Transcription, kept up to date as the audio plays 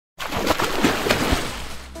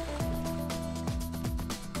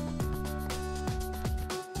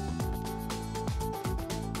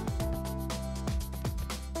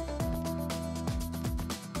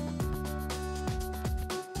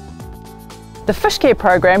The FishCare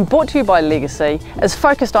program, brought to you by Legacy, is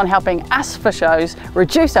focused on helping us fishers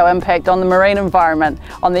reduce our impact on the marine environment,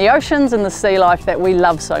 on the oceans and the sea life that we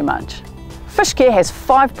love so much. FishCare has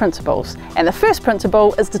 5 principles, and the first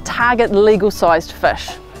principle is to target legal-sized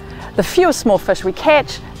fish. The fewer small fish we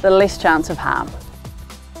catch, the less chance of harm.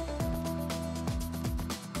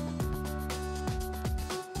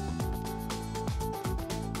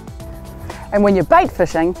 And when you're bait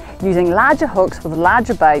fishing, using larger hooks with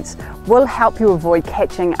larger baits will help you avoid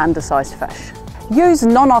catching undersized fish. Use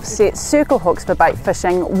non-offset circle hooks for bait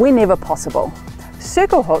fishing whenever possible.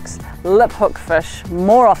 Circle hooks lip hook fish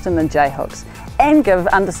more often than J hooks and give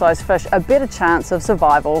undersized fish a better chance of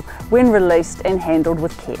survival when released and handled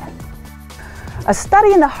with care. A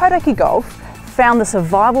study in the Hauraki Gulf found the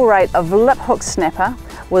survival rate of lip hook snapper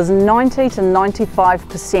was 90 to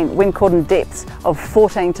 95% when caught in depths of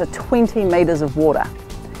 14 to 20 metres of water.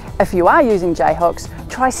 If you are using J hooks,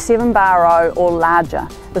 try 7 bar O or larger.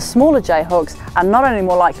 The smaller J hooks are not only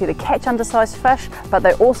more likely to catch undersized fish, but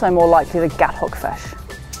they're also more likely to gut hook fish.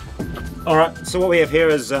 Alright, so what we have here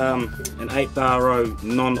is an 8 bar O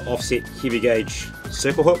non-offset heavy gauge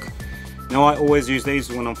circle hook. Now I always use these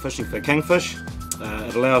when I'm fishing for kingfish.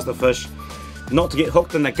 It allows the fish not to get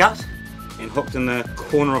hooked in the gut and hooked in the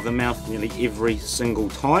corner of the mouth nearly every single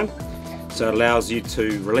time. So it allows you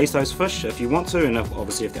to release those fish if you want to, and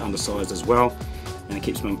obviously if they're undersized as well, and it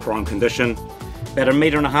keeps them in prime condition. About 1.5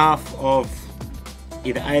 meters of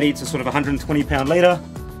either 80 to sort of 120 pound leader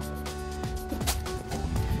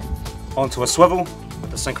onto a swivel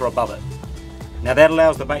with the sinker above it. Now that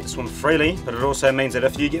allows the bait to swim freely, but it also means that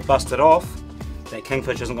if you get busted off, that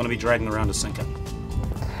kingfish isn't going to be dragging around a sinker.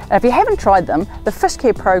 If you haven't tried them, the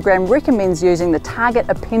FishCare program recommends using the target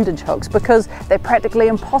appendage hooks because they're practically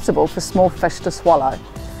impossible for small fish to swallow.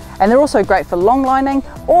 And they're also great for long lining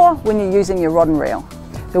or when you're using your rod and reel.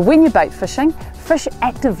 But when you're bait fishing, fish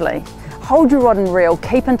actively. Hold your rod and reel,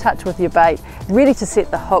 keep in touch with your bait, ready to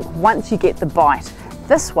set the hook once you get the bite.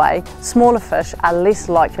 This way, smaller fish are less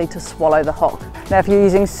likely to swallow the hook. Now if you're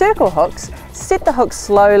using circle hooks, set the hook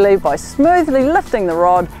slowly by smoothly lifting the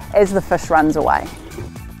rod as the fish runs away.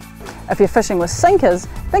 If you're fishing with sinkers,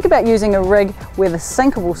 think about using a rig where the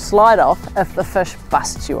sinker will slide off if the fish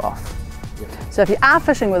busts you off. So if you are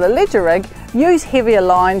fishing with a ledger rig, use heavier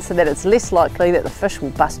lines so that it's less likely that the fish will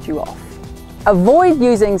bust you off. Avoid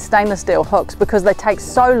using stainless steel hooks because they take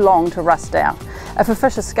so long to rust out. If a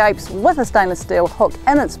fish escapes with a stainless steel hook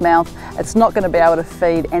in its mouth, it's not going to be able to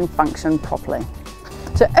feed and function properly.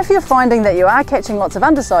 So if you're finding that you are catching lots of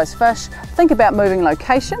undersized fish, think about moving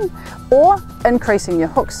location or increasing your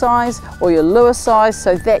hook size or your lure size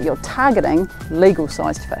so that you're targeting legal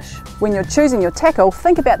sized fish. When you're choosing your tackle,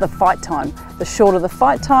 think about the fight time. The shorter the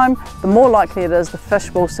fight time, the more likely it is the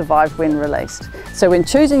fish will survive when released. So when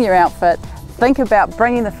choosing your outfit, think about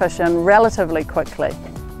bringing the fish in relatively quickly.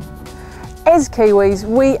 As Kiwis,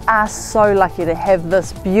 we are so lucky to have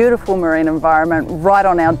this beautiful marine environment right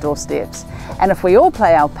on our doorsteps. And if we all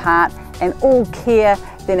play our part and all care,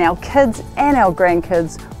 then our kids and our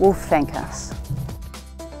grandkids will thank us.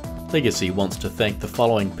 Legacy wants to thank the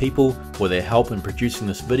following people for their help in producing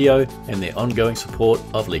this video and their ongoing support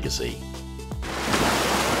of Legacy.